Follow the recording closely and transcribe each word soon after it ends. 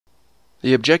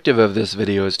The objective of this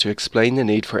video is to explain the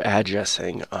need for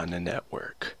addressing on a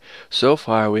network. So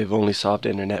far, we've only solved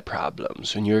internet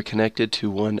problems when you're connected to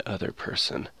one other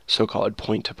person, so-called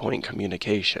point-to-point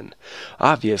communication.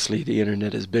 Obviously, the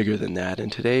internet is bigger than that,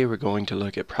 and today we're going to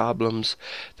look at problems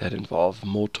that involve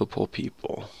multiple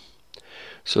people.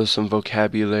 So some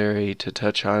vocabulary to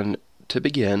touch on to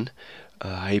begin.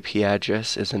 IP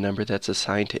address is a number that's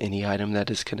assigned to any item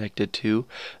that is connected to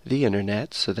the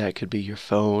internet. So that could be your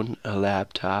phone, a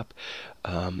laptop,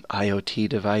 IoT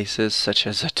devices such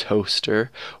as a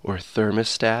toaster or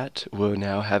thermostat will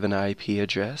now have an IP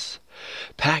address.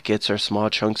 Packets are small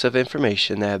chunks of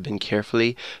information that have been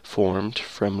carefully formed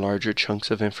from larger chunks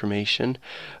of information.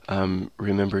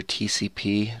 Remember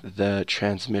TCP, the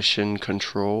Transmission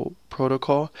Control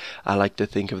Protocol? I like to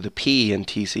think of the P in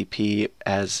TCP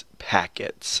as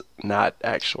packets, not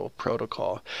actual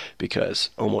protocol,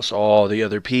 because almost all the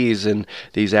other P's in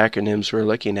these acronyms we're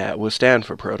looking at will stand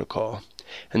for protocol.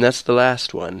 And that's the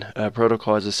last one.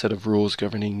 Protocol is a set of rules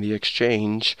governing the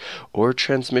exchange or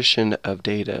transmission of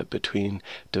data between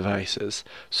devices.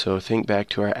 So think back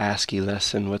to our ASCII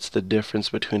lesson. What's the difference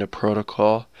between a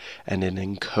protocol and an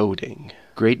encoding?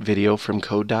 Great video from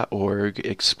code.org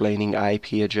explaining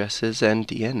IP addresses and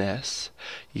DNS.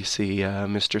 You see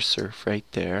Mr. Surf right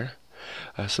there.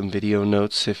 Some video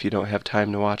notes if you don't have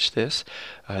time to watch this.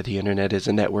 The internet is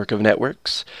a network of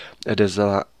networks.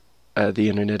 The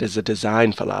internet is a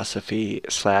design philosophy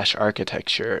 /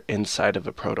 architecture inside of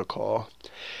a protocol.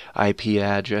 IP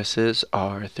addresses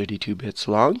are 32 bits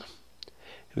long.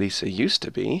 At least it used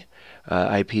to be.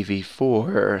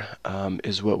 IPv4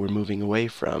 is what we're moving away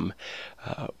from,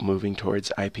 moving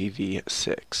towards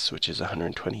IPv6, which is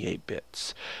 128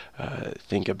 bits.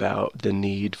 Think about the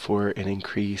need for an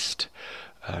increased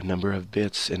number of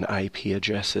bits in IP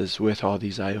addresses with all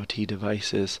these IoT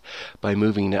devices. By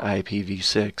moving to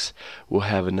IPv6, we'll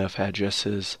have enough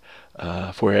addresses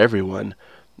for everyone.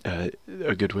 A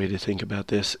good way to think about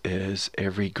this is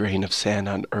every grain of sand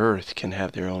on Earth can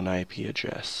have their own IP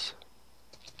address.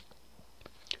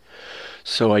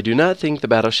 So I do not think the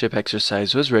battleship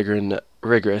exercise was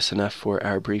rigorous enough for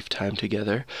our brief time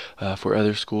together. For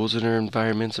other schools and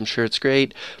environments, I'm sure it's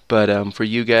great. But for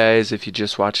you guys, if you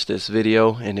just watch this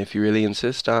video, and if you really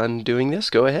insist on doing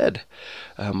this, go ahead.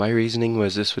 My reasoning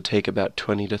was this would take about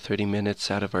 20 to 30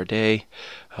 minutes out of our day,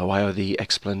 while the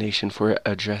explanation for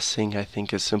addressing I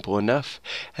think is simple enough,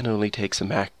 and only takes a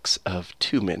max of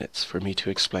 2 minutes for me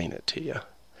to explain it to you.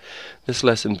 This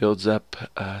lesson builds up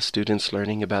students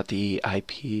learning about the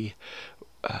IP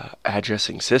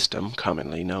addressing system,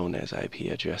 commonly known as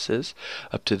IP addresses.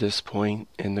 Up to this point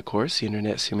in the course, the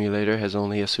Internet Simulator has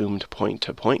only assumed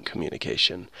point-to-point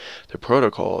communication. The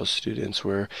protocols students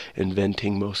were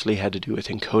inventing mostly had to do with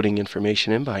encoding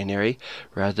information in binary,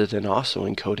 rather than also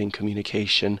encoding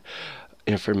communication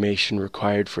information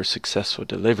required for successful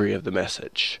delivery of the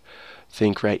message.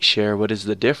 Think, write, share. What is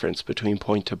the difference between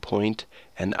point-to-point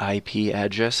and IP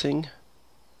addressing?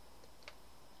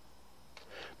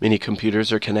 Many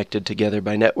computers are connected together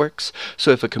by networks,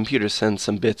 so if a computer sends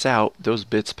some bits out, those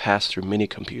bits pass through many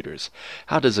computers.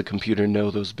 How does a computer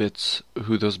know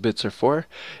who those bits are for?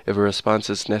 If a response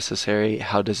is necessary,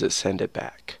 how does it send it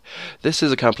back? This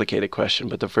is a complicated question,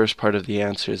 but the first part of the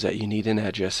answer is that you need an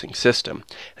addressing system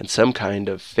and some kind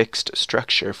of fixed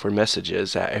structure for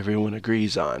messages that everyone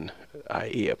agrees on,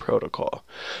 i.e. a protocol,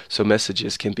 so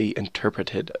messages can be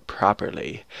interpreted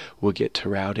properly. We'll get to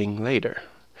routing later.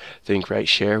 Think, write,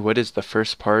 share. What is the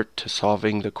first part to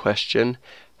solving the question,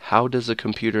 how does a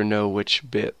computer know which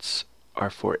bits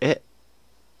are for it?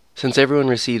 Since everyone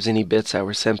receives any bits that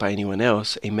were sent by anyone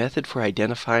else, a method for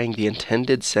identifying the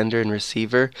intended sender and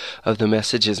receiver of the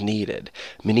message is needed.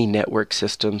 Many network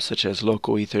systems, such as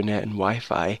local Ethernet and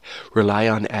Wi-Fi, rely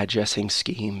on addressing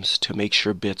schemes to make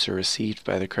sure bits are received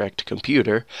by the correct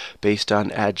computer based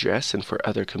on address, and for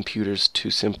other computers to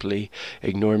simply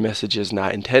ignore messages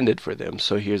not intended for them.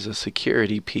 So here's a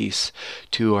security piece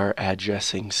to our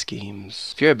addressing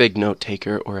schemes. If you're a big note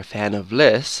taker or a fan of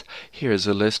lists, here's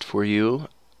a list for you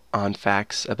on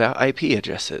facts about IP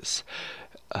addresses.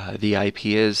 The IP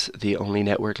is the only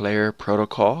network layer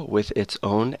protocol with its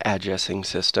own addressing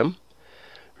system.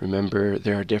 Remember,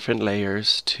 there are different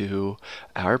layers to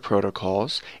our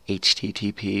protocols.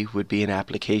 HTTP would be an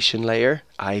application layer.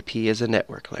 IP is a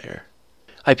network layer.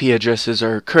 IP addresses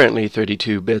are currently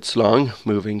 32 bits long,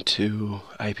 moving to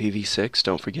IPv6,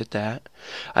 don't forget that.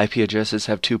 IP addresses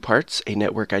have two parts, a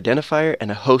network identifier and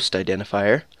a host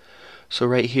identifier. So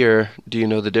right here, do you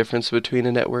know the difference between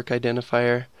a network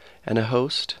identifier and a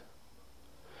host?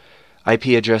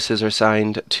 IP addresses are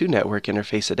assigned to network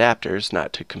interface adapters,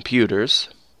 not to computers.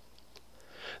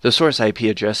 The source IP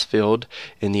address field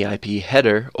in the IP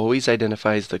header always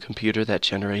identifies the computer that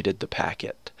generated the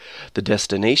packet. The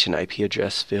destination IP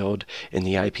address field in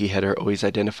the IP header always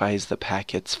identifies the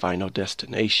packet's final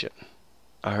destination.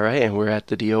 Alright, and we're at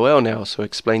the DOL now, so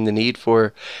explain the need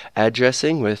for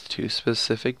addressing with 2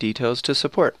 specific details to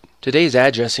support. Today's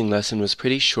addressing lesson was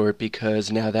pretty short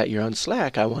because now that you're on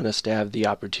Slack, I want us to have the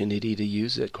opportunity to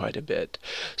use it quite a bit.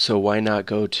 So why not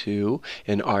go to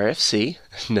an RFC,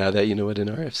 now that you know what an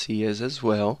RFC is as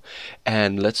well,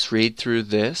 and let's read through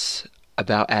this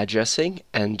about addressing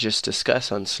and just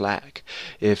discuss on Slack.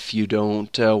 If you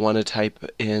don't want to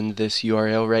type in this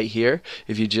URL right here,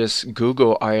 if you just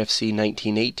Google RFC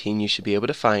 1918, you should be able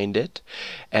to find it.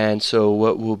 And so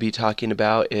what we'll be talking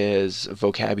about is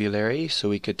vocabulary, so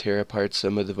we could tear apart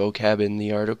some of the vocab in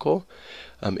the article.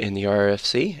 In the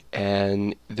RFC,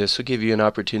 and this will give you an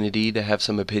opportunity to have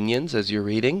some opinions as you're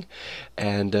reading,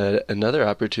 and another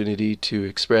opportunity to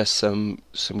express some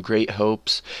great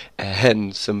hopes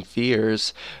and some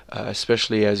fears,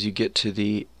 especially as you get to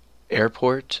the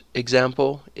airport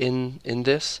example in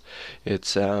this.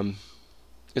 It's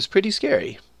pretty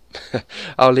scary.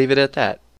 I'll leave it at that.